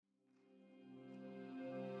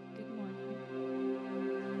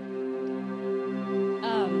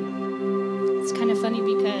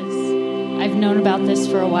because I've known about this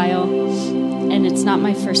for a while, and it's not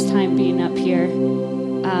my first time being up here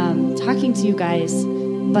talking to you guys,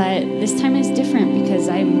 but this time is different because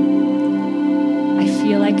I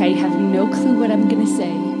feel like I have no clue what I'm going to say.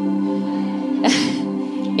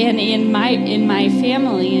 And in my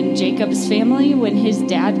family, in Jacob's family, when his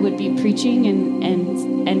dad would be preaching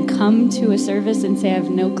and come to a service and say, I have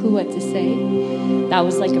no clue what to say, that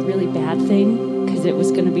was like a really bad thing because it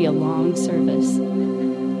was going to be a long service.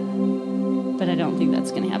 But I don't think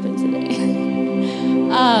that's going to happen today.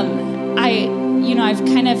 I've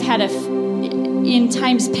kind of had in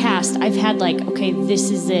times past, I've had like, okay, this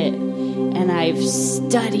is it. And I've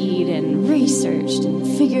studied and researched and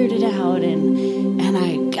figured it out and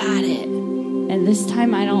I got it. And this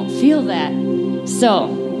time I don't feel that. So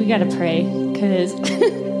we got to pray because,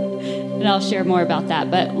 and I'll share more about that.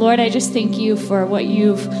 But Lord, I just thank you for what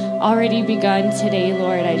you've already begun today,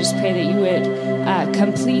 Lord. I just pray that you would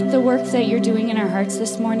complete the work that you're doing in our hearts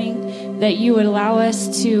this morning, that you would allow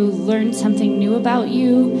us to learn something new about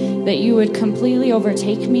you, that you would completely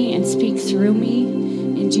overtake me and speak through me.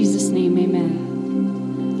 In Jesus' name,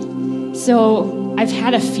 amen. So I've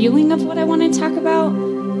had a feeling of what I want to talk about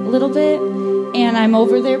a little bit, and I'm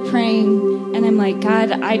over there praying, and I'm like,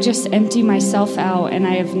 God, I just empty myself out, and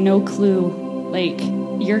I have no clue. Like,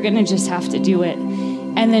 you're going to just have to do it.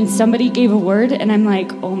 And then somebody gave a word, and I'm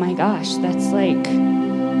like, oh my gosh, that's like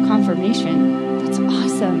confirmation. That's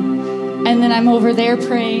awesome. And then I'm over there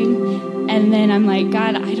praying, and then I'm like,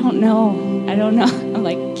 God, I don't know. I'm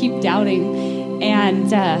like, keep doubting.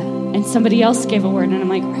 And somebody else gave a word, and I'm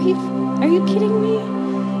like, are you kidding me?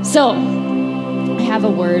 So I have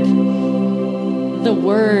a word. The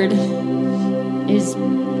word is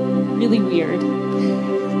really weird.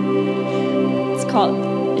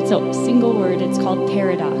 It's a single word. It's called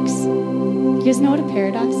paradox. You guys know what a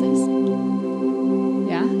paradox is?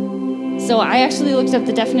 Yeah? So I actually looked up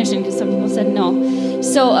the definition because some people said no.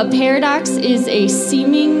 So a paradox is a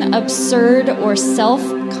seeming absurd or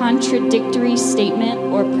self-contradictory statement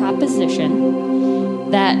or proposition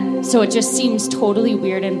so it just seems totally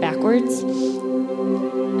weird and backwards.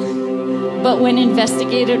 But when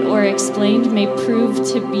investigated or explained, may prove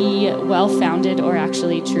to be well-founded or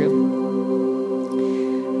actually true.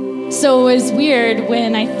 So it was weird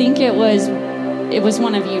when I think it was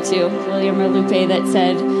one of you two, William or Lupe, that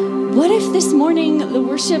said, what if this morning the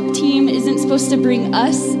worship team isn't supposed to bring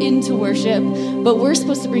us into worship, but we're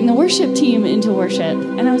supposed to bring the worship team into worship?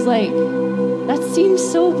 And I was like, that seems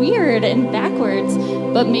so weird and backwards,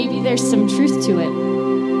 but maybe there's some truth to it.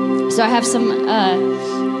 So I have some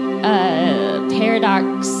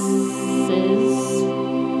paradoxes,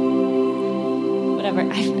 whatever.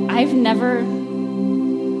 I've never,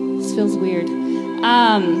 this feels weird.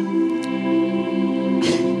 I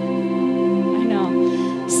know.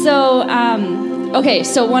 So, okay,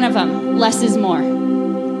 so one of them, less is more.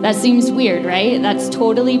 That seems weird, right? That's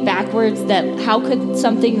totally backwards. That how could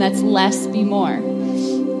something that's less be more?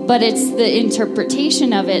 But it's the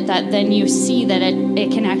interpretation of it that then you see that it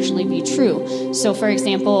can actually be true. So, for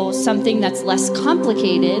example, something that's less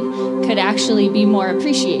complicated could actually be more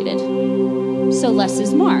appreciated. So less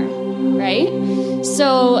is more, right?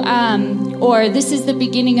 So, or this is the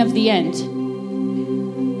beginning of the end.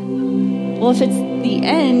 Well, if it's the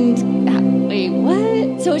end, wait,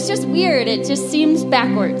 what? So it's just weird. It just seems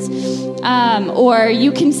backwards. Or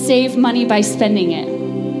you can save money by spending it.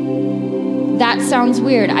 That sounds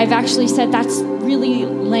weird. I've actually said that's really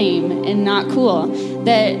lame and not cool.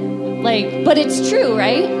 But it's true,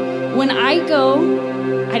 right? When I go,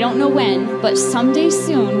 I don't know when, but someday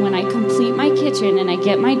soon when I complete my kitchen and I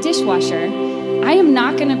get my dishwasher, I am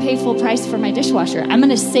not going to pay full price for my dishwasher. I'm going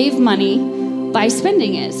to save money by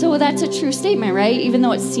spending it. So that's a true statement, right? Even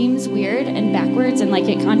though it seems weird and backwards and like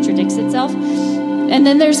it contradicts itself. And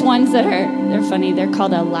then there's ones that they're funny. They're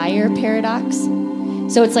called a liar paradox.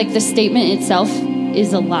 So it's like the statement itself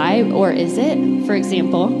is a lie, or is it? For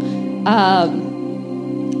example,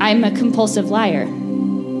 I'm a compulsive liar.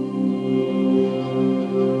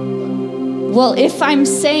 Well, if I'm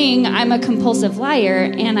saying I'm a compulsive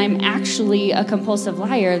liar and I'm actually a compulsive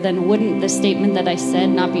liar, then wouldn't the statement that I said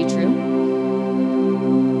not be true?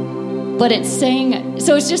 But it's saying,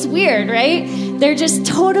 so it's just weird, right? They're just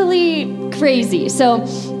totally crazy. So,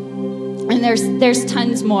 and there's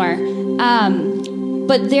tons more.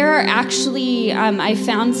 But there are actually, I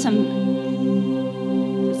found some,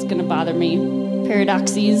 it's going to bother me,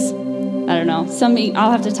 paradoxes. I don't know.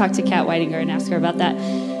 I'll have to talk to Kat Weidinger and ask her about that.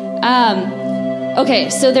 Okay,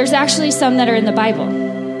 so there's actually some that are in the Bible.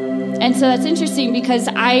 And so that's interesting because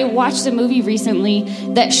I watched a movie recently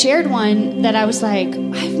that shared one that I was like,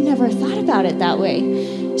 I've never thought about it that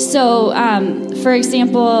way. So, for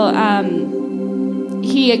example,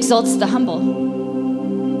 he exalts the humble.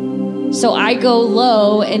 So I go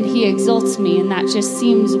low and he exalts me, and that just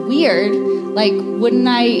seems weird. Like, wouldn't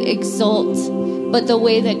I exalt? But the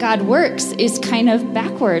way that God works is kind of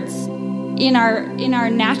backwards. In our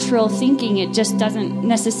natural thinking, it just doesn't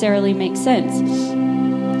necessarily make sense.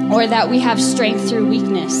 Or that we have strength through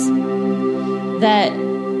weakness. That,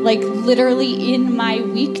 like, literally in my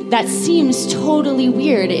weak, that seems totally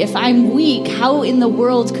weird. If I'm weak, how in the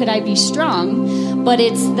world could I be strong? But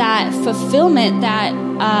it's that fulfillment that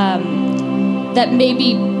that may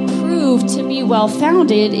be proved to be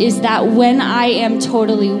well-founded is that when I am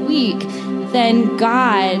totally weak, then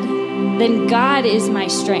God is my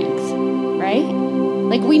strength. Right?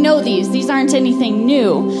 Like, we know these aren't anything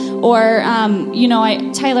new. Or,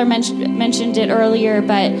 Tyler mentioned it earlier,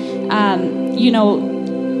 but,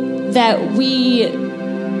 that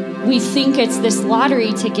we think it's this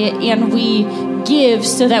lottery ticket and we give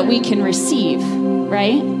so that we can receive,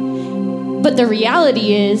 right? But the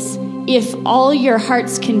reality is, if all your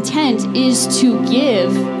heart's content is to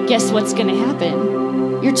give, guess what's going to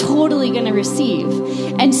happen? You're totally going to receive.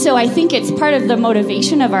 And so I think it's part of the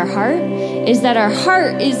motivation of our heart is that our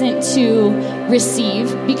heart isn't to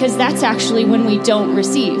receive, because that's actually when we don't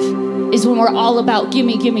receive, is when we're all about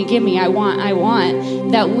gimme, gimme, gimme, I want,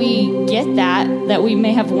 that we get that we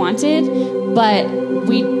may have wanted, but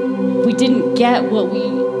we didn't get what we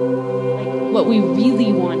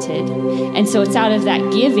really wanted. And so it's out of that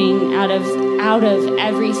giving, out of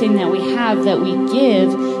everything that we have that we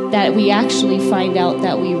give, that we actually find out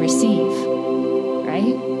that we receive,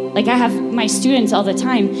 right? Like, I have my students all the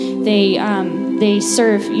time, they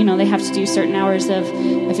serve, they have to do certain hours of,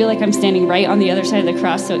 I feel like I'm standing right on the other side of the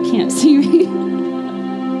cross so it can't see me.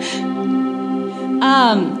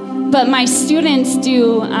 But my students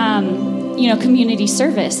do, community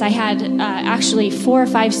service. I had actually 4 or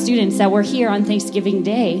 5 students that were here on Thanksgiving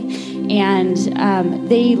Day, and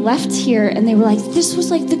they left here and they were like, this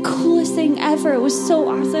was like the coolest thing ever. It was so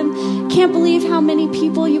awesome. Can't believe how many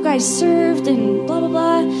people you guys served and blah, blah,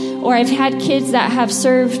 blah. Or I've had kids that have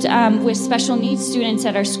served with special needs students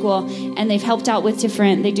at our school, and they've helped out with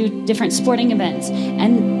they do different sporting events.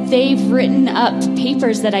 And they've written up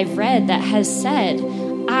papers that I've read that has said,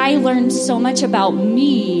 I learned so much about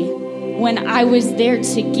me when I was there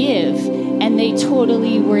to give, and they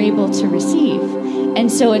totally were able to receive.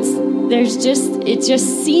 And so it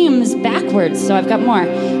just seems backwards. So I've got more.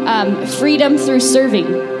 Freedom through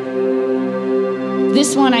serving.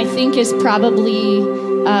 This one I think is probably,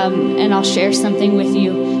 and I'll share something with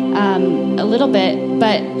you a little bit,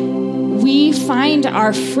 but we find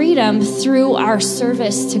our freedom through our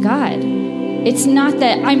service to God. It's not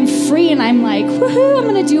that I'm free and I'm like, woohoo, I'm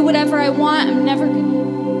going to do whatever I want. I'm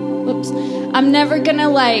never going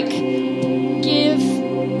to give,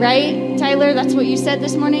 right? Tyler, that's what you said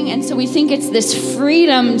this morning. And so we think it's this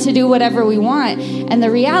freedom to do whatever we want. And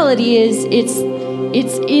the reality is it's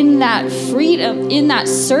in that freedom, in that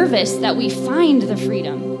service that we find the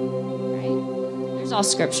freedom, right? There's all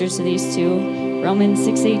scriptures to these two. Romans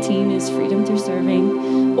 6:18 is freedom through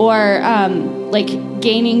serving. Or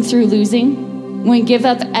gaining through losing. When we give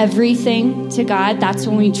up everything to God, that's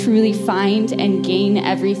when we truly find and gain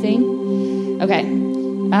everything. Okay.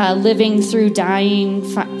 Living through dying,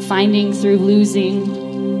 finding through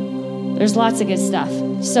losing. There's lots of good stuff.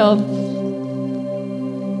 So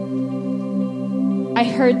I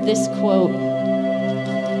heard this quote.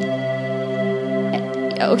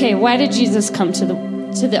 Okay, why did Jesus come to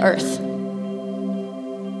the earth?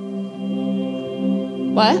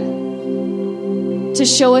 What? To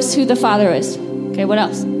show us who the Father is. Okay, what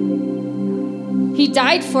else? He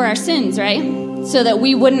died for our sins, right? So that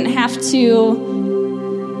we wouldn't have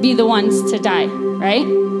to be the ones to die, right?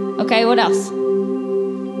 Okay, what else?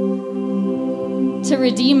 To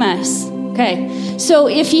redeem us. Okay, so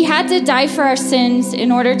if he had to die for our sins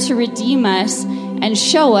in order to redeem us and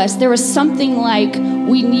show us, there was something like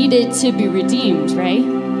we needed to be redeemed, right?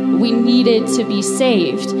 We needed to be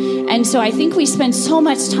saved. And so I think we spend so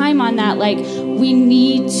much time on that, like we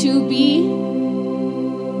need to be,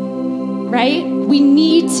 right? We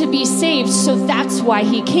need to be saved, so that's why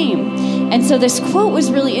he came. And so this quote was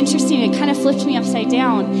really interesting. It kind of flipped me upside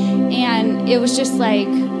down, and it was just like,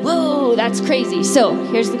 whoa, that's crazy. So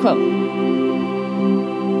here's the quote. I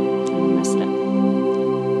messed it up.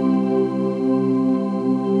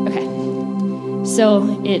 Okay.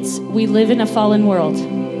 So it's, we live in a fallen world,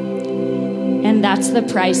 and that's the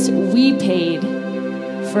price we paid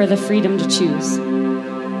for the freedom to choose.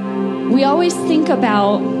 we always think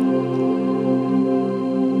about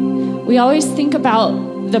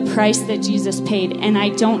the price that Jesus paid, and I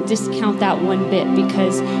don't discount that one bit,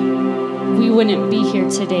 because we wouldn't be here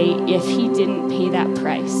today if he didn't pay that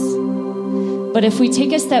price. But if we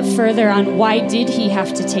take a step further on why did he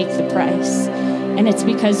have to take the price, and it's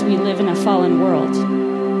because we live in a fallen world.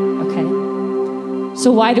 Okay?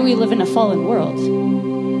 So why do we live in a fallen world?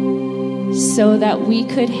 So that we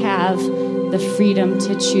could have the freedom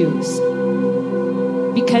to choose.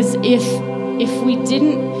 Because if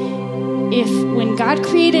when God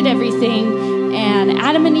created everything and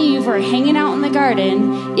Adam and Eve were hanging out in the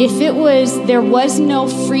garden, if there was no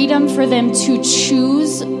freedom for them to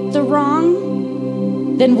choose the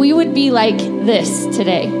wrong, then we would be like this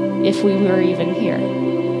today if we were even here.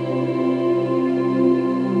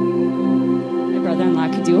 My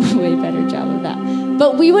brother-in-law could do a way better job of that.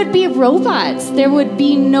 But we would be robots. There would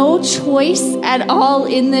be no choice at all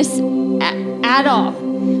in this at all.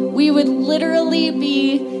 We would literally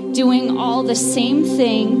be doing all the same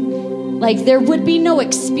thing. Like, there would be no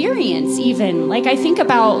experience even. Like, I think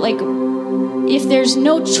about, like, if there's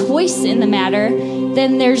no choice in the matter,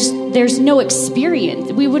 then there's no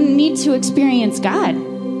experience. We wouldn't need to experience God.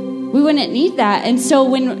 We wouldn't need that. And so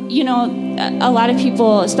when, a lot of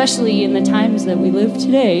people, especially in the times that we live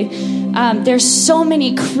today, there's so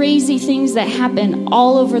many crazy things that happen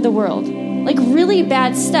all over the world. Like, really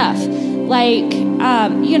bad stuff. Like,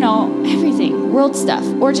 everything, world stuff,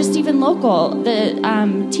 or just even local. The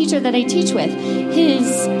teacher that I teach with, his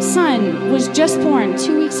son was just born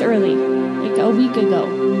 2 weeks early, like 2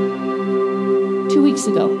 weeks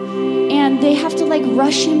ago. And they have to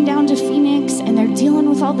rush him down to Phoenix, and they're dealing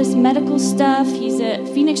with all this medical stuff. He's at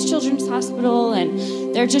Phoenix Children's Hospital, and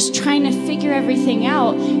they're just trying to figure everything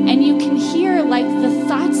out. And you can hear the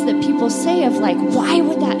thoughts that people say of why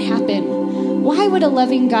would that happen? Why would a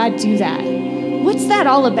loving God do that? What's that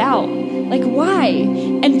all about? Why?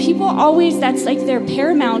 And people always, that's their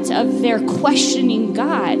paramount of their questioning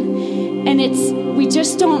God. And we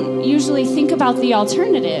just don't usually think about the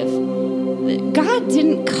alternative. God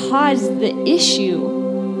didn't cause the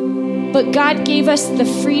issue, but God gave us the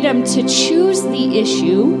freedom to choose the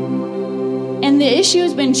issue, and the issue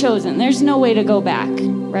has been chosen. There's no way to go back,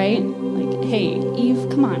 right? Hey, Eve,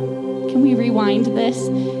 come on. Can we rewind this?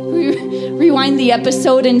 Rewind the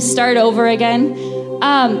episode and start over again?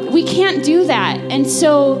 We can't do that. And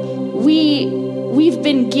so we've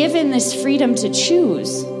been given this freedom to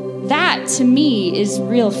choose. That, to me, is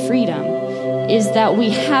real freedom, is that we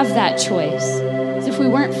have that choice. Because if we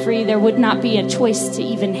weren't free, there would not be a choice to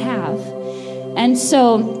even have. And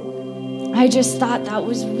so I just thought that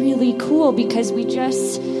was really cool, because we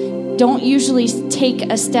just don't usually take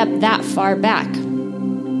a step that far back.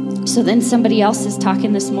 So then somebody else is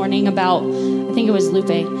talking this morning about, I think it was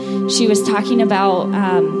Lupe. She was talking about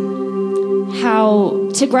how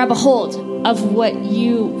to grab a hold of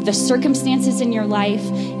the circumstances in your life,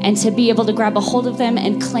 and to be able to grab a hold of them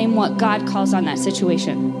and claim what God calls on that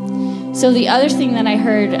situation. So the other thing that I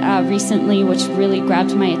heard recently, which really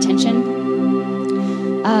grabbed my attention,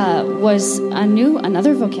 was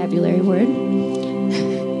another vocabulary word.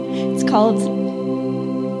 It's called,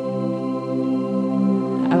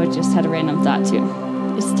 I just had a random thought too.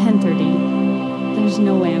 It's 10:30. There's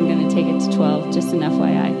no way I'm going to take it to 12, just an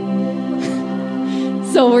FYI.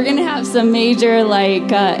 So we're going to have some major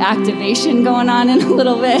activation going on in a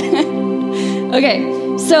little bit. Okay,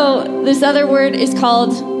 so this other word is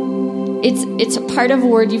called, it's a part of a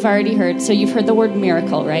word you've already heard. So you've heard the word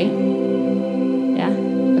miracle, right? Yeah?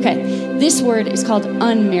 Okay. This word is called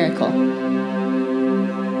unmiracle.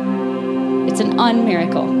 It's an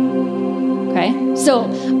unmiracle. Okay? So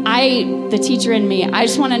the teacher in me, I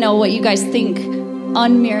just want to know what you guys think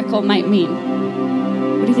unmiracle might mean.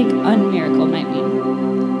 What do you think unmiracle might mean?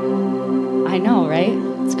 I know, right?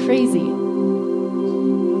 It's crazy.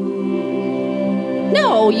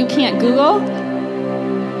 No, you can't Google.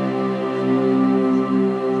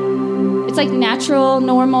 It's natural,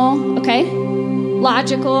 normal, okay?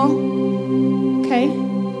 Logical, okay?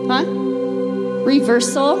 Huh?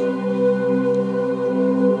 Reversal.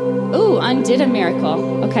 Ooh, undid a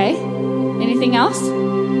miracle, okay? Anything else?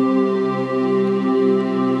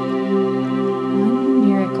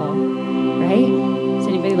 Miracle, right? Is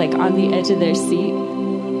anybody on the edge of their seat?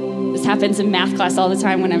 This happens in math class all the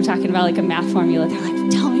time when I'm talking about a math formula. They're like,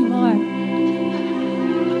 tell me more.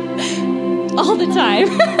 All the time.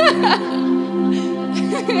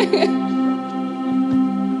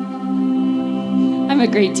 I'm a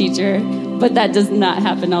great teacher, but that does not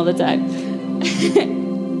happen all the time.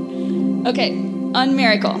 Okay,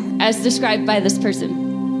 unmiracle, as described by this person.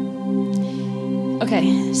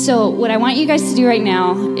 Okay, so what I want you guys to do right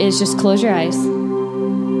now is just close your eyes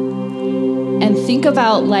and think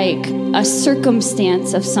about like a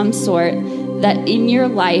circumstance of some sort that in your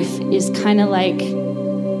life is kind of like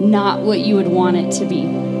not what you would want it to be.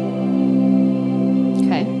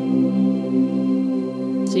 Okay?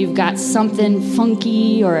 So you've got something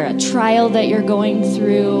funky or a trial that you're going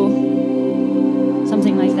through,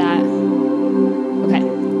 something like that.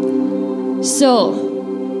 Okay. So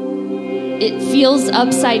it feels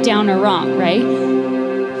upside down or wrong, right?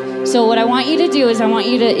 So what I want you to do is I want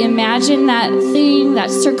you to imagine that thing, that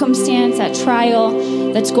circumstance, that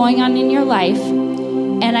trial that's going on in your life.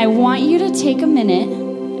 And I want you to take a minute,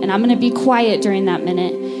 and I'm going to be quiet during that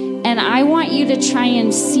minute, and I want you to try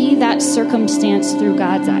and see that circumstance through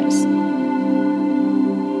God's eyes.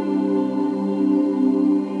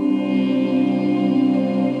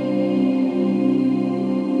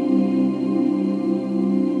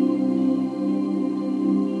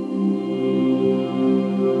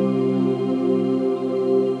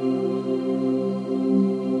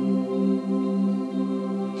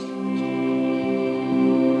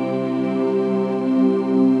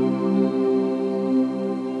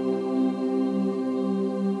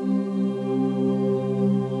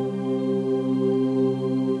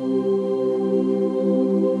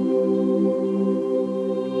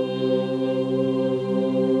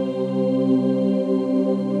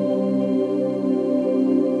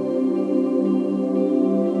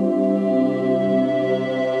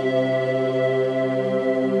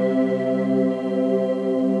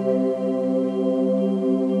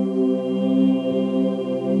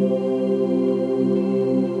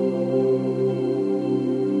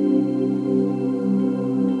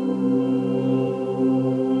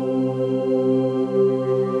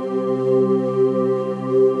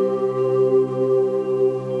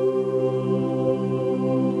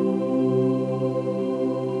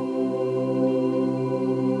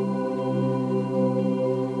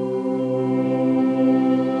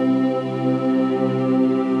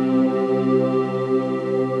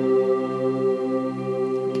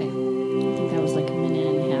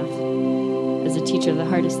 The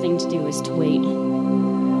hardest thing to do is to wait.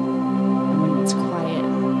 And when it's quiet,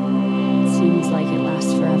 it seems like it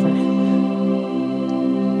lasts forever.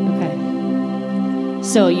 Okay.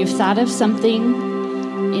 So you've thought of something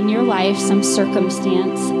in your life, some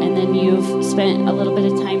circumstance, and then you've spent a little bit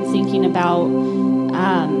of time thinking about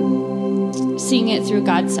seeing it through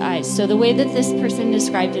God's eyes. So the way that this person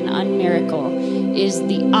described an unmiracle is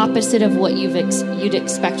the opposite of what you'd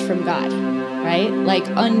expect from God, right? Like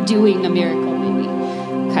undoing a miracle.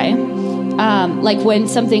 Okay, like when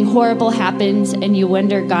something horrible happens and you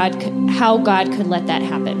wonder how God could let that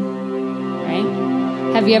happen, right?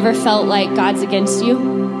 Have you ever felt like God's against you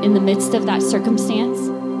in the midst of that circumstance?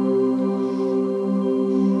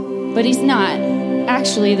 But he's not.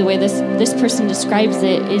 Actually, the way this person describes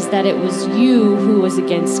it is that it was you who was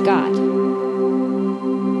against God.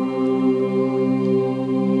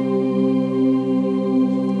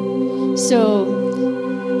 So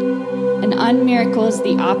an unmiracle is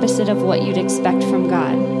the opposite of what you'd expect from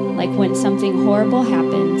God. Like when something horrible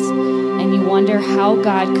happens and you wonder how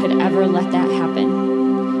God could ever let that happen.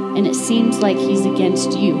 And it seems like he's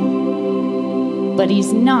against you. But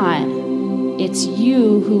he's not. It's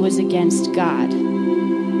you who was against God.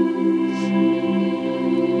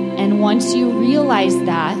 And once you realize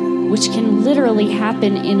that, which can literally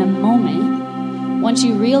happen in a moment, once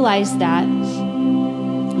you realize that,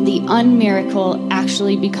 the unmiracle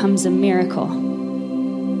actually becomes a miracle.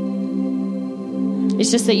 It's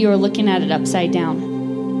just that you are looking at it upside down.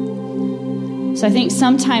 So I think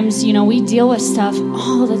sometimes, we deal with stuff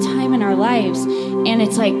all the time in our lives, and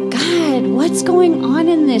it's like, God, what's going on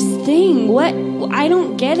in this thing? I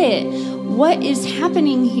don't get it. What is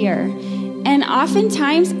happening here? And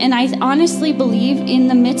oftentimes, and I honestly believe in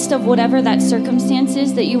the midst of whatever that circumstance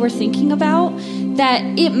is that you were thinking about, that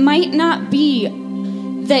it might not be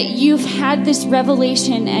that you've had this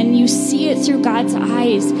revelation and you see it through God's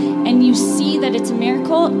eyes and you see that it's a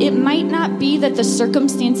miracle. It might not be that the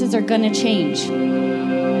circumstances are going to change,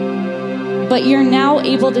 but you're now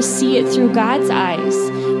able to see it through God's eyes.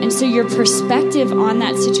 And so your perspective on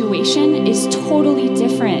that situation is totally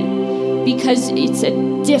different because it's a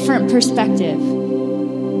different perspective.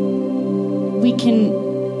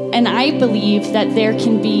 And I believe that there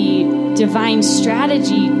can be divine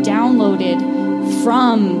strategy downloaded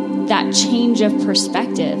from that change of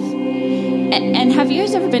perspective. And have you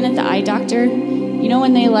guys ever been at the eye doctor?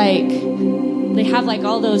 When they have like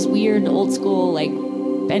all those weird old school like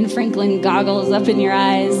Ben Franklin goggles up in your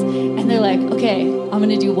eyes, and they're like, okay, I'm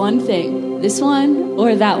gonna do one thing, this one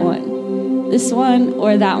or that one. this one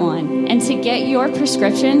or that one. And to get your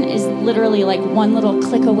prescription is literally like one little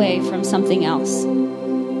click away from something else.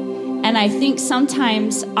 And I think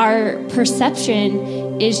sometimes our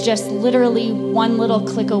perception is just literally one little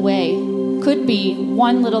click away. Could be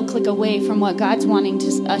one little click away from what God's wanting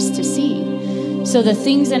us to see. So the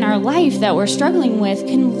things in our life that we're struggling with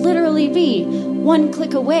can literally be one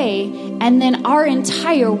click away, and then our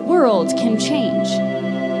entire world can change.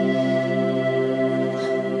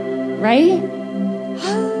 Right?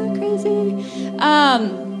 Crazy.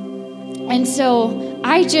 And so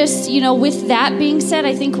I just, with that being said,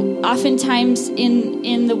 I think oftentimes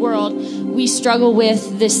in the world, we struggle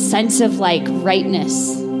with this sense of like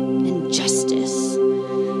rightness and justice.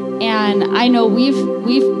 And I know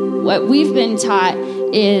what we've been taught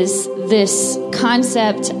is this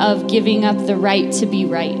concept of giving up the right to be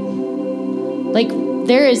right. Like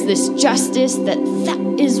there is this justice that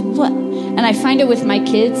is what, and I find it with my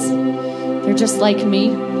kids. They're just like me.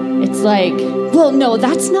 It's like, well, no,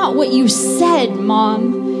 that's not what you said,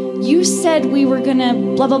 Mom. You said we were going to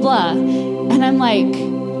blah, blah, blah. And I'm like,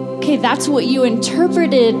 okay, that's what you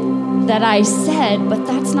interpreted that I said, but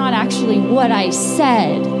that's not actually what I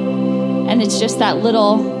said. And it's just that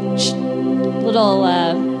little,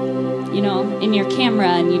 in your camera,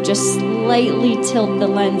 and you just slightly tilt the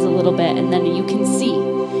lens a little bit, and then you can see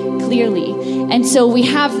clearly. And so we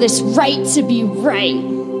have this right to be right.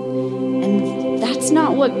 And that's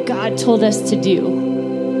not what God told us to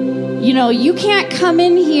do. You can't come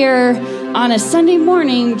in here on a Sunday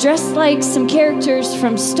morning dressed like some characters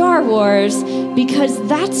from Star Wars, because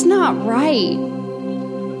that's not right.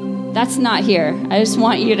 That's not here. I just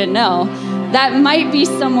want you to know. That might be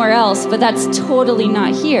somewhere else, but that's totally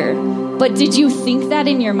not here. But did you think that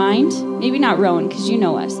in your mind? Maybe not Rowan, because you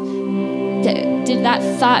know us. Did that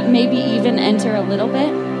thought maybe even enter a little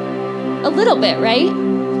bit? A little bit, right?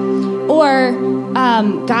 Or,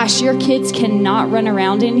 gosh, your kids cannot run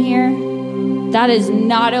around in here. That is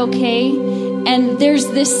not okay. And there's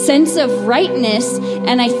this sense of rightness,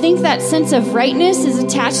 and I think that sense of rightness is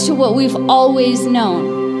attached to what we've always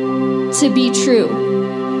known to be true.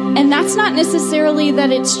 And that's not necessarily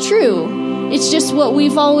that it's true. It's just what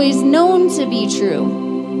we've always known to be true,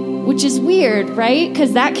 which is weird, right?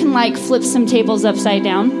 Because that can like flip some tables upside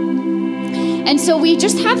down. And so we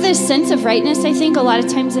just have this sense of rightness, I think, a lot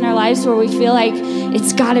of times in our lives where we feel like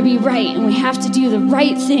it's got to be right, and we have to do the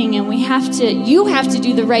right thing, and you have to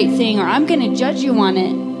do the right thing, or I'm going to judge you on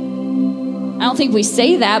it. I don't think we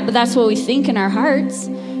say that, but that's what we think in our hearts,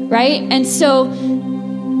 right? And so,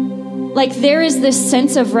 like, there is this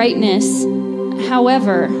sense of rightness.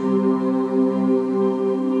 However, let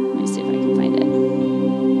me see if I can find it.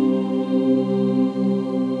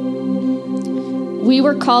 We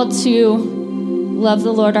were called to love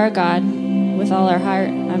the Lord our God with all our heart,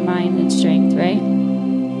 our mind, and strength, right?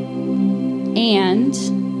 And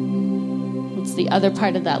what's the other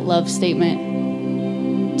part of that love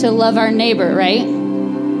statement? To love our neighbor, right?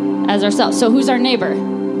 As ourselves. So who's our neighbor?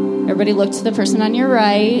 Everybody look to the person on your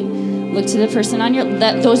right. Look to the person on your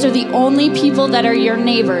left. Those are the only people that are your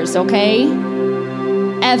neighbors, okay?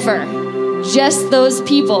 Ever. Just those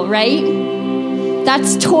people, right?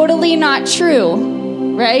 That's totally not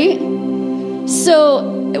true, right? So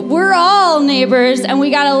we're all neighbors, and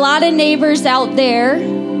we got a lot of neighbors out there,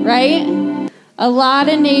 right? A lot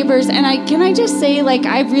of neighbors. And can I just say, like,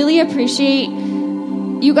 I really appreciate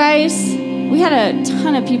you guys. We had a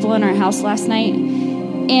ton of people in our house last night,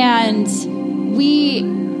 and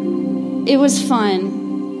it was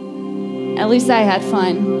fun. At least I had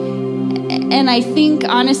fun. And I think,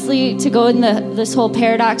 honestly, to go in this whole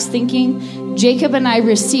paradox thinking, Jacob and I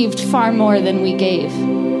received far more than we gave,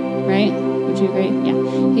 right? Would you agree? Yeah,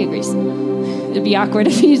 he agrees. It'd be awkward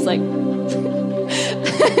if he's like...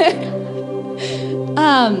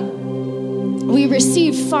 we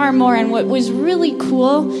received far more, and what was really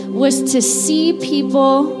cool was to see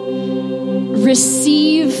people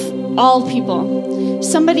receive all people.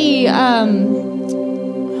 Somebody, who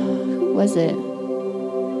was it?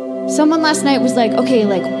 Someone last night was like, okay,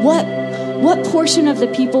 like what portion of the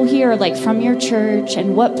people here are like from your church,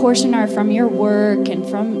 and what portion are from your work and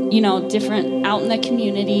from, different out in the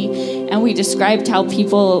community. And we described how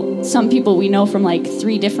some people we know from like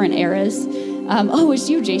 3 different eras. It's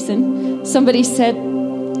you, Jason. Somebody said,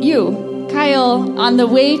 you, Kyle, on the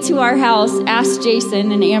way to our house, asked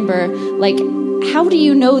Jason and Amber, like, how do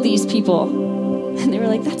you know these people? And they were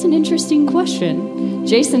like, that's an interesting question.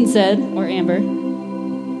 Jason said, or Amber.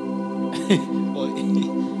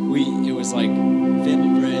 It was like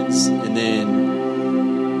family friends, and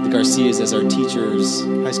then the Garcias as our teachers,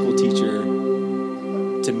 high school teacher,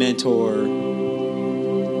 to mentor,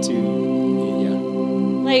 to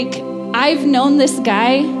Like, I've known this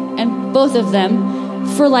guy and both of them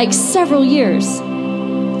for like several years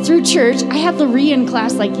through church. I had Larry in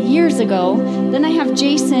class like years ago. Then I have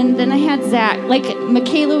Jason. Then I had Zach. Like,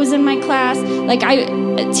 Michaela was in my class. Like,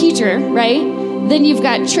 a teacher, right? Then you've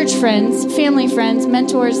got church friends, family friends,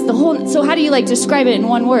 mentors, so how do you like describe it in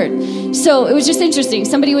one word? So it was just interesting.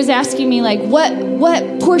 Somebody was asking me like,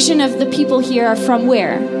 what portion of the people here are from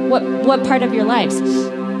where? What part of your lives?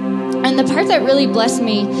 And the part that really blessed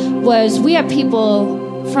me was we had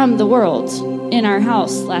people from the world in our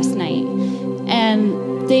house last night.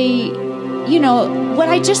 And they, you know, what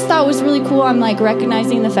I just thought was really cool, I'm like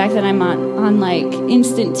recognizing the fact that I'm on like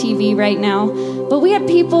instant TV right now. But we had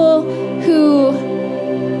people who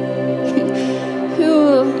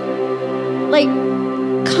like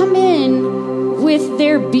come in with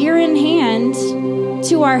their beer in hand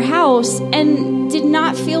to our house and did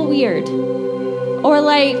not feel weird, or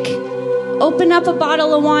like open up a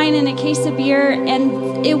bottle of wine and a case of beer,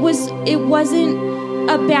 and it wasn't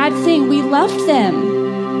a bad thing. We loved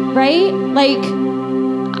them, right? Like,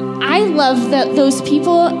 I love those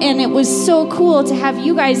people, and it was so cool to have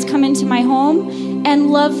you guys come into my home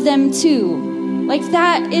and love them too. Like,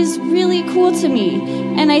 that is really cool to me.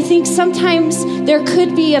 And I think sometimes there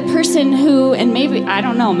could be a person who, and maybe, I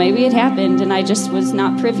don't know, maybe it happened and I just was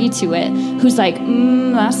not privy to it, who's like,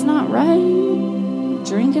 that's not right.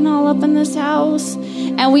 Drinking all up in this house.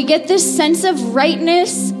 And we get this sense of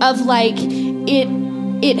rightness of like,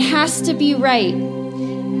 it has to be right.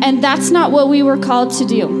 And that's not what we were called to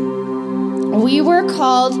do. We were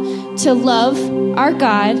called to love our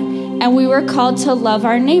God, and we were called to love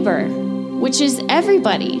our neighbor, which is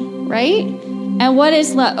everybody, right? And what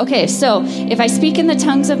is love? Okay, so if I speak in the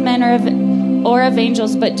tongues of men or of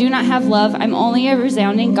angels, but do not have love, I'm only a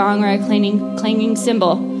resounding gong or a clanging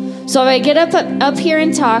cymbal. So if I get up here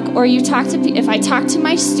and talk, or if I talk to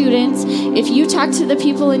my students, if you talk to the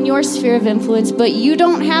people in your sphere of influence, but you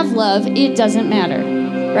don't have love, it doesn't matter,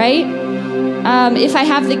 right? If I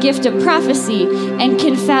have the gift of prophecy and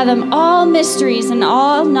can fathom all mysteries and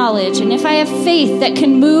all knowledge, and if I have faith that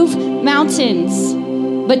can move mountains,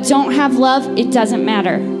 but don't have love, it doesn't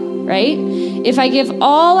matter, right? If I give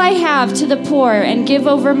all I have to the poor and give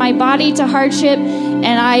over my body to hardship, and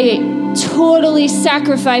I totally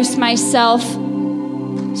sacrifice myself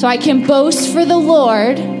so I can boast for the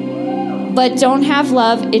Lord, but don't have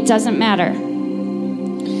love, it doesn't matter.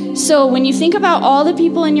 So when you think about all the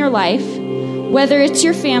people in your life, whether it's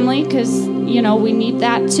your family, because, you know, we need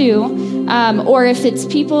that too, or if it's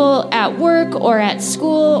people at work or at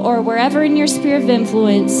school or wherever in your sphere of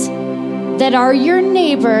influence that are your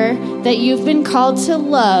neighbor that you've been called to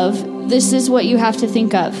love, this is what you have to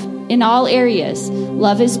think of in all areas.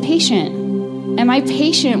 Love is patient. Am I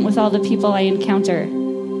patient with all the people I encounter?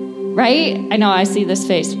 Right? I know, I see this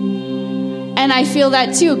face. And I feel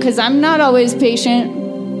that too, because I'm not always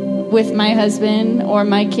patient with my husband or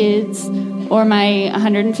my kids or my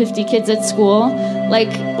 150 kids at school,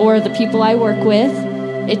 or the people I work with.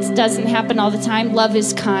 It doesn't happen all the time. Love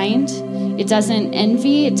is kind. It doesn't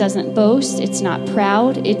envy. It doesn't boast. It's not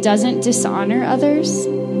proud. It doesn't dishonor others.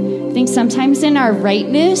 I think sometimes in our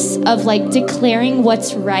rightness of declaring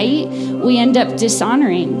what's right, we end up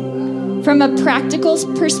dishonoring. From a practical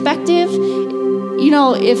perspective,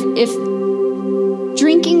 if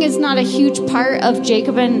drinking is not a huge part of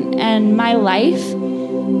Jacob and my life,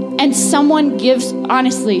 and someone gave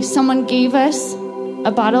us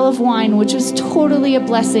a bottle of wine, which was totally a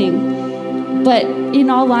blessing. But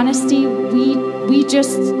in all honesty, we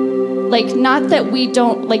just, not that we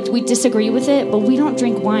don't, we disagree with it, but we don't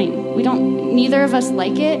drink wine. Neither of us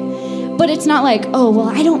like it. But it's not I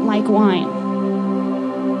don't like wine.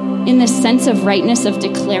 In the sense of rightness of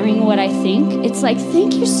declaring what I think, it's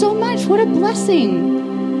thank you so much. What a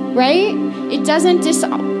blessing, right? It doesn't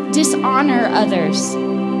dishonor others.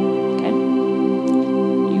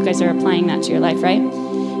 You guys are applying that to your life, right?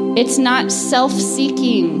 It's not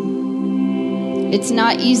self-seeking. It's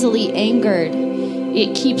not easily angered.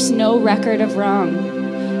 It keeps no record of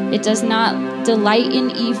wrong. It does not delight in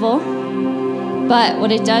evil, but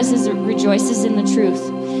what it does is it rejoices in the truth.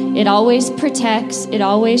 It always protects, it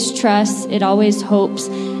always trusts, it always hopes,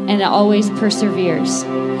 and it always perseveres.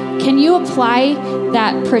 Can you apply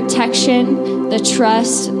that protection, the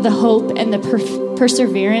trust, the hope, and the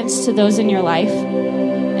perseverance to those in your life?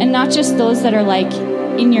 And not just those that are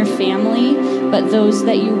in your family, but those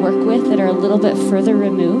that you work with that are a little bit further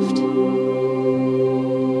removed.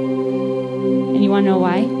 And you want to know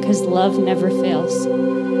why? Because love never fails.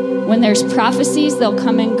 When there's prophecies, they'll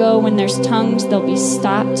come and go. When there's tongues, they'll be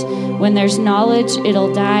stopped. When there's knowledge,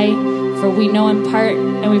 it'll die. For we know in part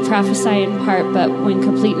and we prophesy in part, but when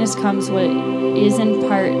completeness comes, what is in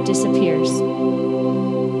part disappears.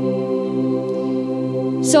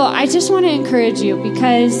 So I just want to encourage you,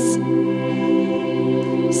 because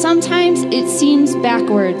sometimes it seems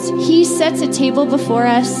backwards. He sets a table before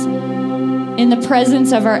us in the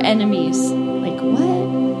presence of our enemies. Like,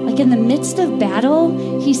 what? Like in the midst of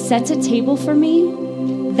battle, he sets a table for me?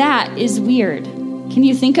 That is weird. Can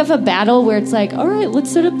you think of a battle where it's like, all right,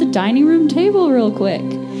 let's set up the dining room table real quick?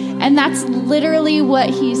 And that's literally what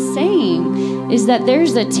he's saying, is that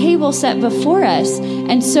there's a table set before us.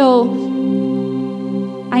 And so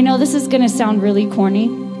I know this is going to sound really corny,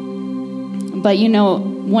 but you know,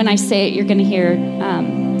 when I say it, you're going to hear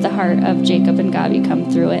the heart of Jacob and Gabi come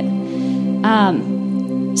through it.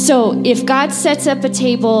 So if God sets up a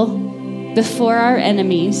table before our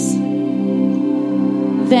enemies,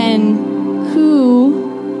 then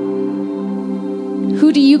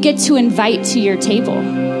who do you get to invite to your table?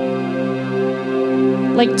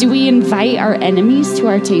 Like, do we invite our enemies to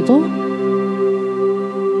our table?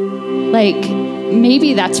 Like,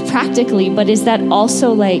 maybe that's practically, but is that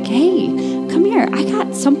also like, hey, come here, I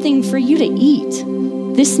got something for you to eat.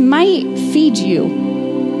 This might feed you.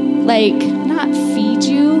 Like, not feed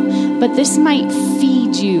you, but this might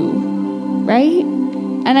feed you, right?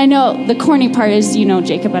 And I know the corny part is, you know,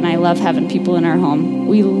 Jacob and I love having people in our home.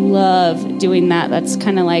 We love doing that. That's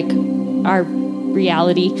kind of like our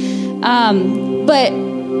reality. But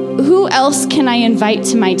who else can I invite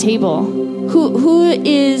to my table? Who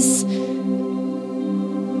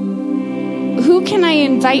can I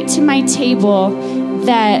invite to my table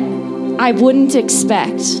that I wouldn't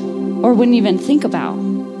expect or wouldn't even think about?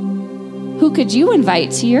 Who could you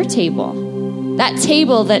invite to your table? That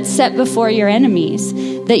table that's set before your enemies,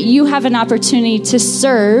 that you have an opportunity to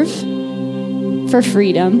serve for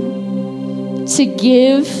freedom, to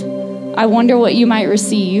give. I wonder what you might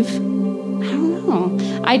receive. I don't know.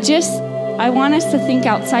 I want us to think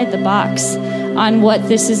outside the box on what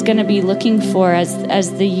this is going to be looking for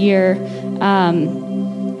as the year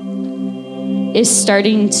is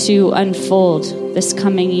starting to unfold this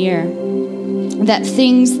coming year. That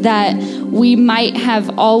things that we might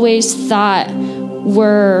have always thought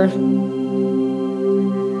were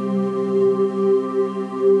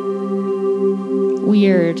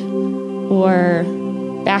weird or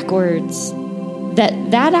backwards,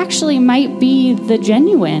 that actually might be the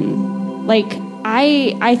genuine. Like,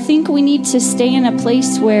 I think we need to stay in a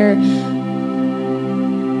place where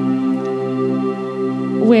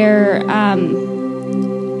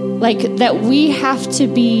like that we have to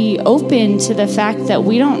be open to the fact that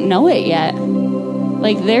we don't know it yet.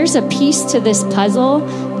 Like, there's a piece to this puzzle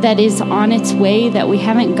that is on its way that we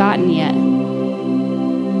haven't gotten yet.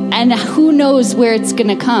 And who knows where it's going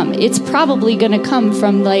to come? It's probably going to come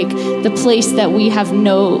from like the place that we have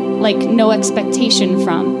no expectation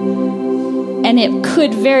from. And it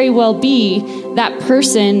could very well be that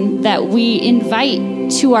person that we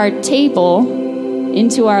invite to our table,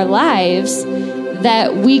 into our lives,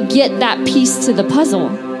 that we get that piece to the puzzle.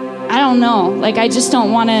 I don't know. Like, I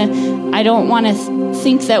don't want to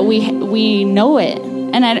think that we know it.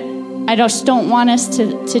 And I just don't want us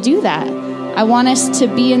to do that. I want us to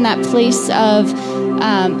be in that place of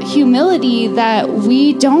humility that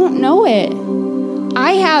we don't know it.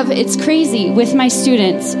 It's crazy with my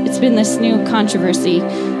students. It's been this new controversy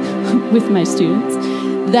with my students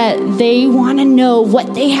that they want to know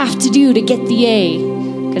what they have to do to get the A.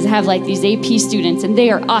 Because I have like these AP students and they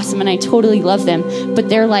are awesome and I totally love them. But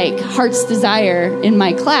their like heart's desire in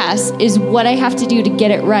my class is what I have to do to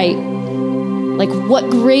get it right. Like, what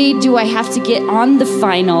grade do I have to get on the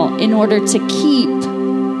final in order to keep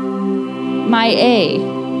my A?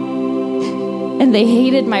 And they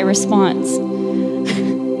hated my response.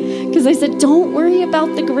 Because I said, don't worry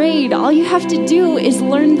about the grade. All you have to do is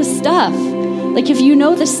learn the stuff. Like, if you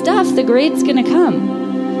know the stuff, the grade's going to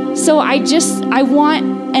come. So I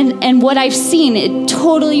want, and what I've seen, it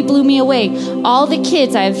totally blew me away. All the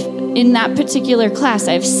kids in that particular class,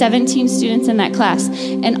 I have 17 students in that class,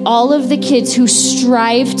 and all of the kids who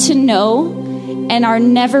strive to know and are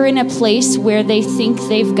never in a place where they think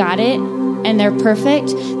they've got it and they're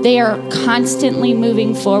perfect, they are constantly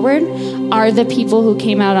moving forward, are the people who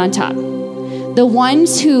came out on top. The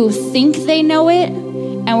ones who think they know it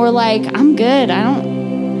and were like, I'm good,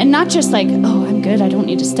 and not just like, oh, I'm good, I don't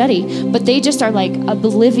need to study, but they just are like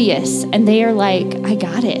oblivious and they are like, I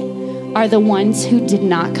got it, are the ones who did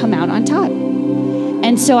not come out on top.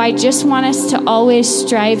 And so I just want us to always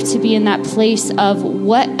strive to be in that place of,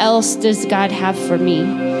 what else does God have for me?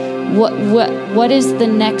 What is the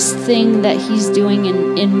next thing that he's doing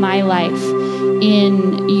in my life?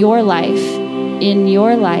 in your life?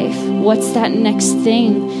 What's that next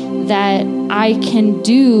thing that I can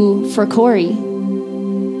do for Corey?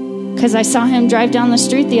 Because I saw him drive down the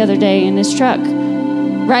street the other day in his truck,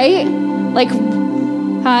 right? Like,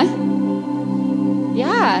 huh?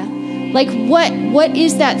 Yeah. Like, what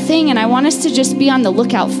is that thing? And I want us to just be on the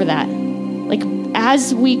lookout for that. Like,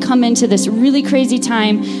 as we come into this really crazy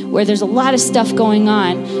time where there's a lot of stuff going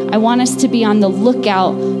on, I want us to be on the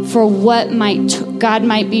lookout for what God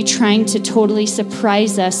might be trying to totally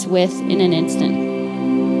surprise us with in an instant.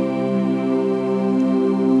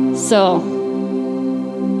 So,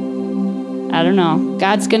 I don't know.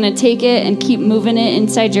 God's going to take it and keep moving it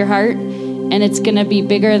inside your heart, and it's going to be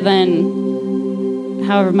bigger than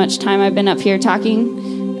however much time I've been up here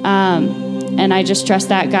talking. And I just trust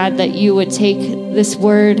that, God, that you would take this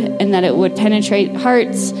word and that it would penetrate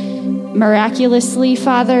hearts miraculously,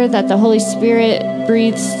 Father, that the Holy Spirit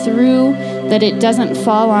breathes through, that it doesn't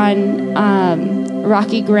fall on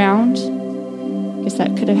rocky ground. I guess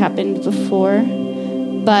that could have happened before.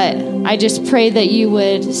 But I just pray that you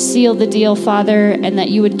would seal the deal, Father, and that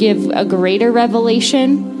you would give a greater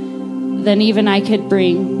revelation than even I could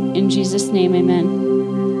bring. In Jesus' name, amen.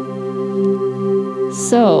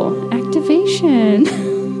 So, activation.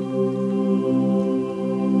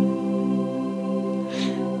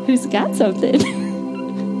 Who's got something?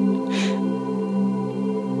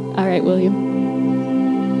 All right, William.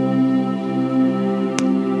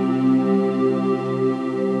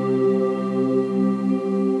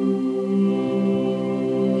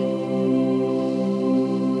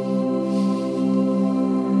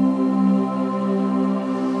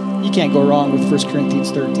 You can't go wrong with 1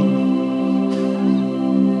 Corinthians 13.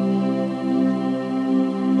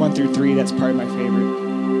 1 through 3, that's probably my favorite.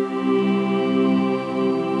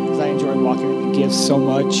 Because I enjoy walking in the gifts so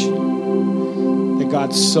much that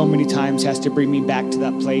God so many times has to bring me back to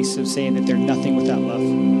that place of saying that they're nothing without love.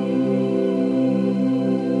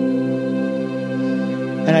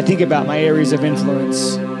 And I think about my areas of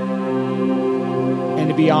influence. And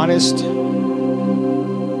to be honest,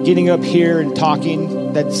 getting up here and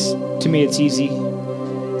talking, that's, to me, it's easy.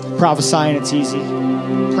 Prophesying, it's easy.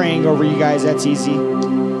 Praying over you guys, that's easy.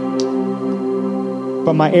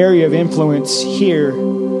 But my area of influence here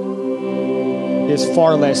is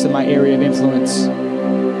far less than my area of influence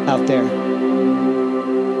out there.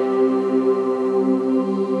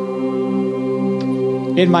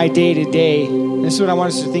 In my day-to-day, this is what I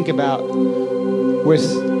want us to think about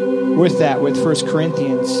with 1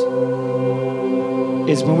 Corinthians,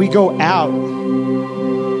 is when we go out,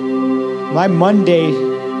 my Monday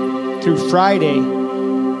through Friday,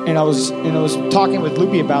 and I was talking with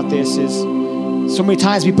Loopy about this, is so many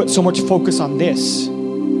times we put so much focus on this.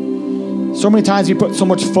 So many times we put so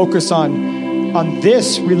much focus on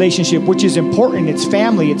this relationship, which is important. It's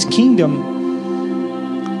family, it's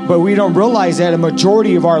kingdom. But we don't realize that a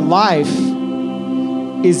majority of our life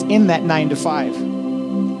is in that 9 to 5.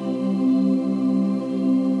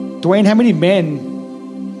 Dwayne, how many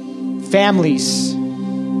men, families,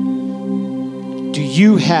 do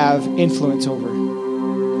you have influence over?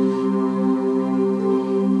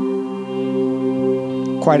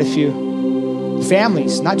 Quite a few.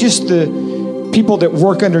 Families, not just the people that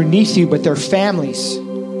work underneath you, but their families.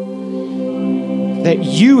 That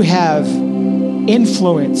you have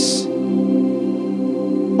influence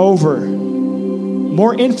over.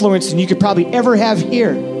 More influence than you could probably ever have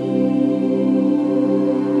here.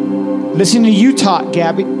 Listen to you talk,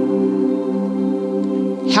 Gabby.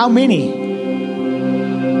 How many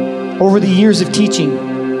over the years of teaching?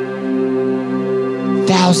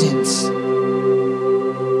 Thousands.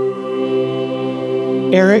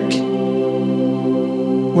 Eric,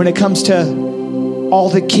 when it comes to all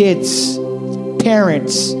the kids,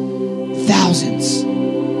 parents, thousands.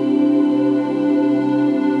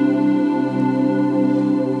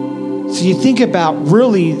 So you think about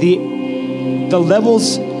really the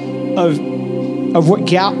levels of what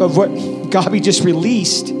Gabi just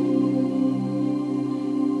released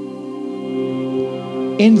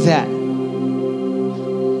in that. I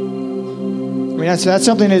mean, that's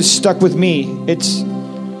something that's stuck with me. It's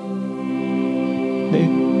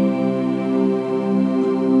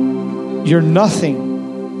you're nothing.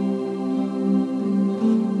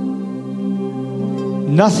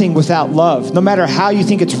 Nothing without love. No matter how you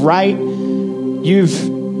think it's right,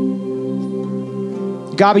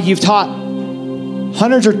 Gabi, you've taught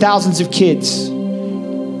hundreds or thousands of kids.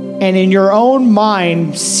 And in your own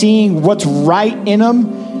mind, seeing what's right in them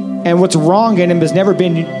and what's wrong in them has never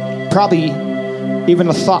been probably even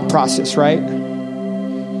a thought process, right?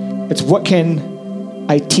 It's what can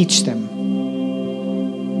I teach them?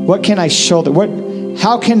 What can I show them?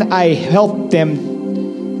 How can I help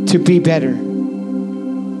them to be better?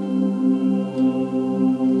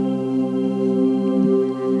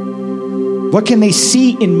 What can they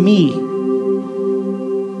see in me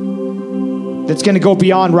that's going to go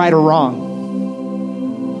beyond right or wrong?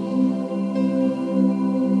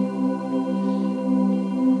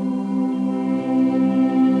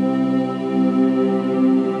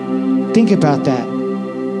 Think about that.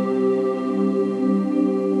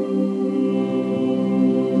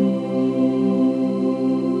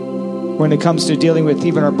 When it comes to dealing with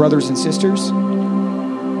even our brothers and sisters,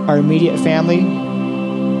 our immediate family,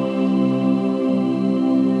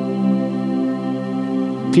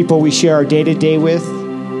 people we share our day-to-day with,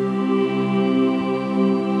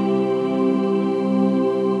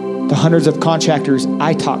 the hundreds of contractors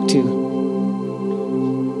I talk to,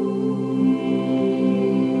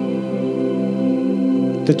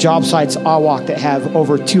 the job sites I walk that have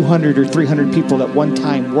over 200 or 300 people at one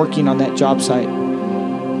time working on that job site.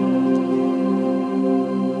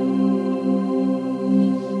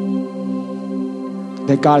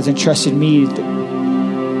 That God has entrusted me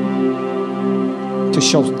to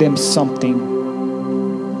show them something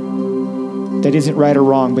that isn't right or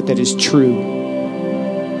wrong, but that is true.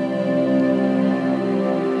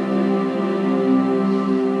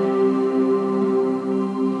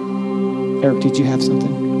 Eric, did you have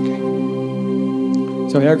something? Okay.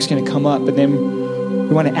 So Eric's going to come up, but then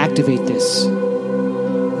we want to activate this.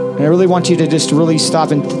 And I really want you to just really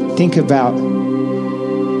stop and think about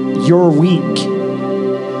your week.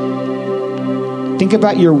 Think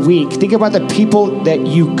about your week. Think about the people that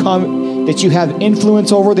you have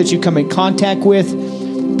influence over, that you come in contact with,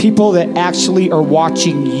 people that actually are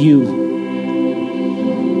watching you,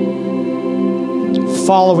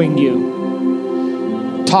 following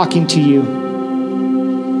you, talking to you.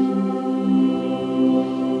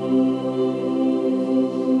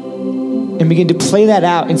 And begin to play that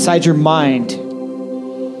out inside your mind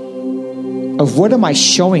of what am I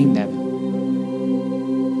showing them?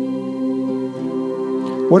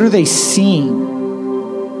 What are they seeing?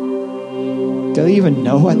 Do they even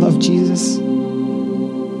know I love Jesus?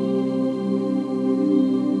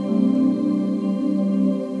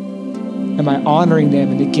 Am I honoring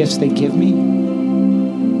them in the gifts they give me?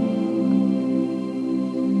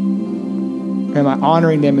 Or am I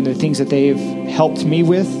honoring them in the things that they've helped me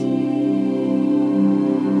with?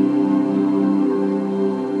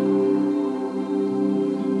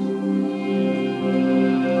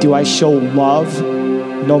 Do I show love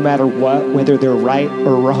no matter what, whether they're right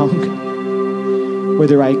or wrong,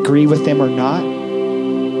 whether I agree with them or not? I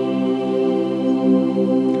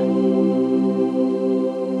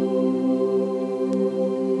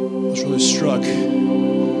was really struck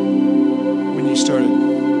when you started.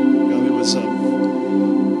 It was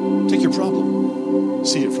take your problem,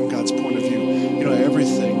 see it from God's point of view.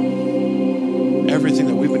 Everything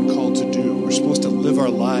that we've been called to do, we're supposed to live our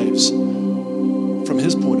lives from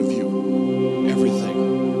His point of view. Everything.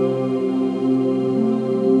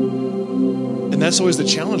 And that's always the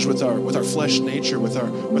challenge with our flesh nature, with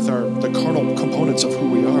the carnal components of who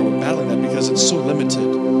we are. We're battling that because it's so limited,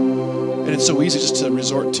 and it's so easy just to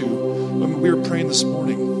resort to. When we were praying this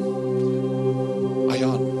morning,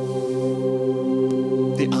 ayan,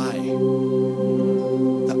 the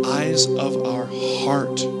eyes of our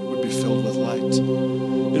heart would be filled with light.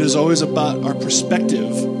 It is always about our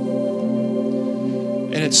perspective,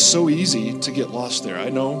 and it's so easy to get lost there. I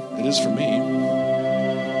know it is for me.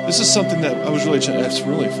 This is something that I was really trying. It's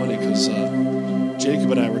really funny because Jacob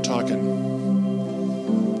and I were talking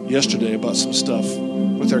yesterday about some stuff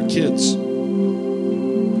with our kids.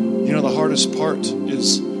 The hardest part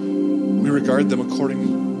is we regard them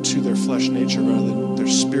according to their flesh nature rather than their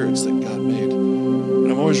spirits that God made. And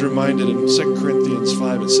I'm always reminded in 2 Corinthians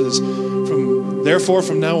 5, it says, Therefore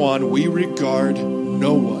from now on we regard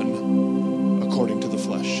no one according to the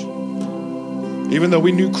flesh. Even though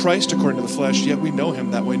we knew Christ according to the flesh, yet we know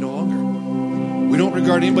Him that way no longer. We don't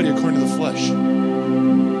regard anybody according to the flesh.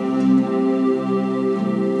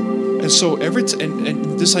 And so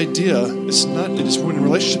and this idea is not, it is in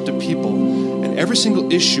relationship to people, and every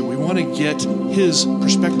single issue we want to get His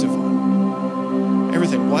perspective on.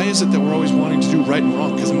 Everything. Why is it that we're always wanting to do right and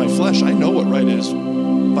wrong? Because in my flesh, I know what right is.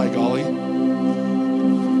 By golly. I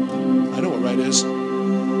know what right is.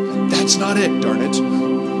 That's not it, darn it.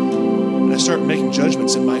 And I start making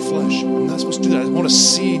judgments in my flesh. I'm not supposed to do that. I want to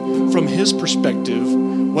see from His perspective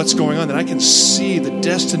what's going on, that I can see the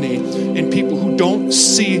destiny in people who don't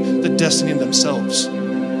see the destiny in themselves.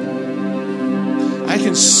 I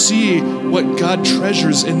can see what God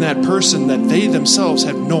treasures in that person that they themselves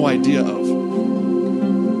have no idea of.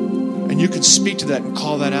 you could speak to that and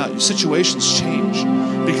call that out. Your situations change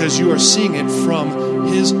because you are seeing it from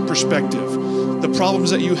his perspective. The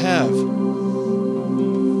problems that you have, I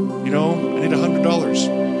need $100.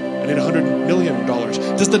 I need $100 million.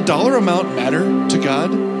 Does the dollar amount matter to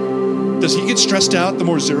God? Does he get stressed out the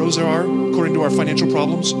more zeros there are according to our financial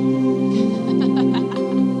problems?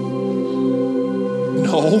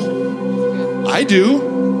 No, I do.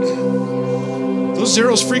 Those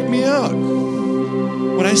zeros freak me out.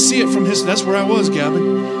 When I see it from his, that's where I was,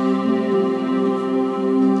 Gavin.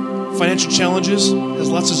 Financial challenges, has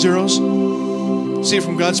lots of zeros. See it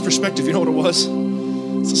from God's perspective. You know what it was?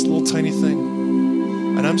 It's this little tiny thing.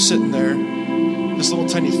 And I'm sitting there. This little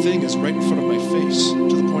tiny thing is right in front of my face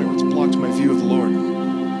to the point where it's blocked my view of the Lord.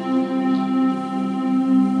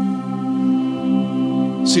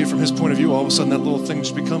 See it from his point of view, all of a sudden that little thing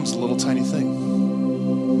just becomes a little tiny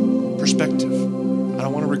thing. Perspective. I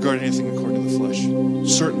don't want to regard anything according to the flesh.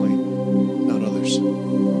 Certainly not others.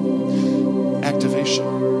 Activation.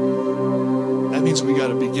 That means we got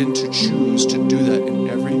to begin to choose to do that in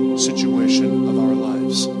every situation of our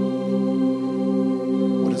lives.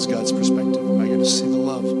 What is God's perspective? Am I going to see the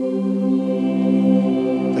love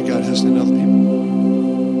that God has in other people?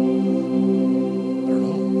 I don't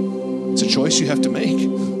know. It's a choice you have to make.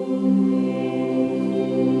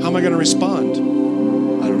 How am I going to respond?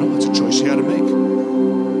 I don't know. It's a choice you got to make.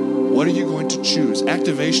 What are you going to choose?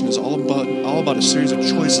 Activation is all about a series of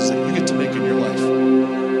choices that you get to make in your life.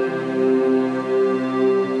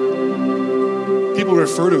 People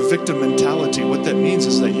refer to victim mentality. What that means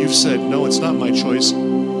is that you've said, no, it's not my choice.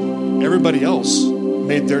 Everybody else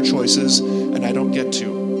made their choices, and I don't get to.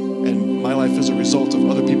 And my life is a result of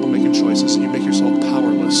other people making choices, and you make yourself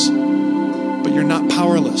powerless. But you're not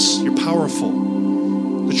powerless. You're powerful.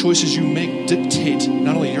 The choices you make dictate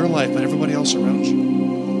not only your life, but everybody else around you.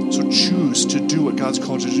 So choose to do what God's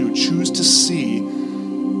called you to do. Choose to see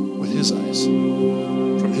with his eyes,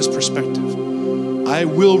 from his perspective. I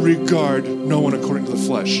will regard no one according to the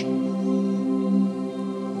flesh.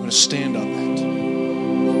 I'm going to stand on that.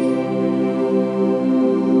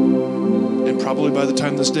 And probably by the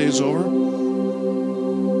time this day is over,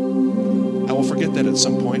 I will forget that at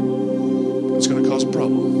some point. It's going to cause a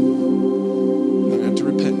problem. I'm going to have to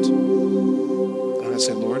repent. I'm going to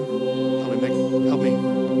say, Lord, help me.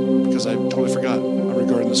 Because I totally forgot I'm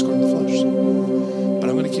regarding this according to the flesh. But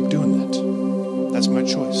I'm going to keep doing that. That's my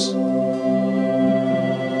choice.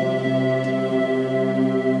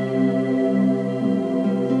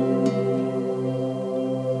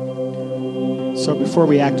 So before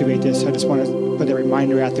we activate this, I just want to put a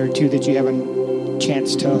reminder out there too that you have a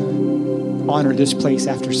chance to honor this place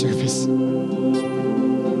after service.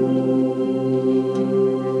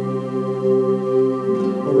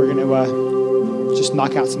 We're going to just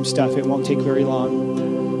knock out some stuff. It won't take very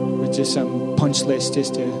long. With just some punch list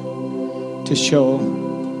just to show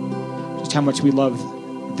just how much we love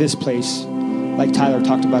this place, like Tyler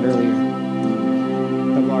talked about earlier,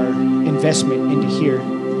 of our investment into here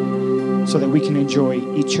so that we can enjoy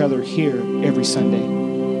each other here every Sunday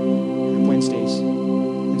and Wednesdays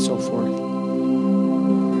and so forth.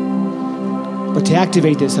 But to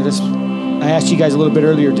activate this, I asked you guys a little bit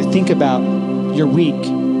earlier to think about your week.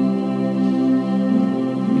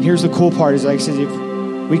 And here's the cool part is, like I said, if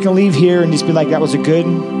we can leave here and just be like, that was a good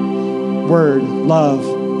word, love.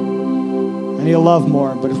 I need to love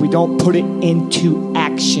more. But if we don't put it into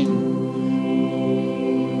action,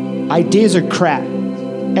 ideas are crap.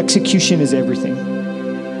 Execution is everything.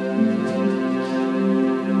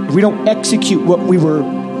 If we don't execute what we were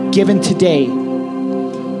given today,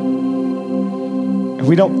 if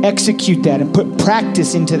we don't execute that and put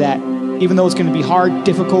practice into that, even though it's going to be hard,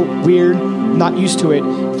 difficult, weird, not used to it,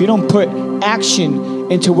 if you don't put action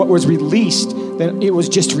into what was released, then it was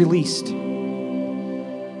just released.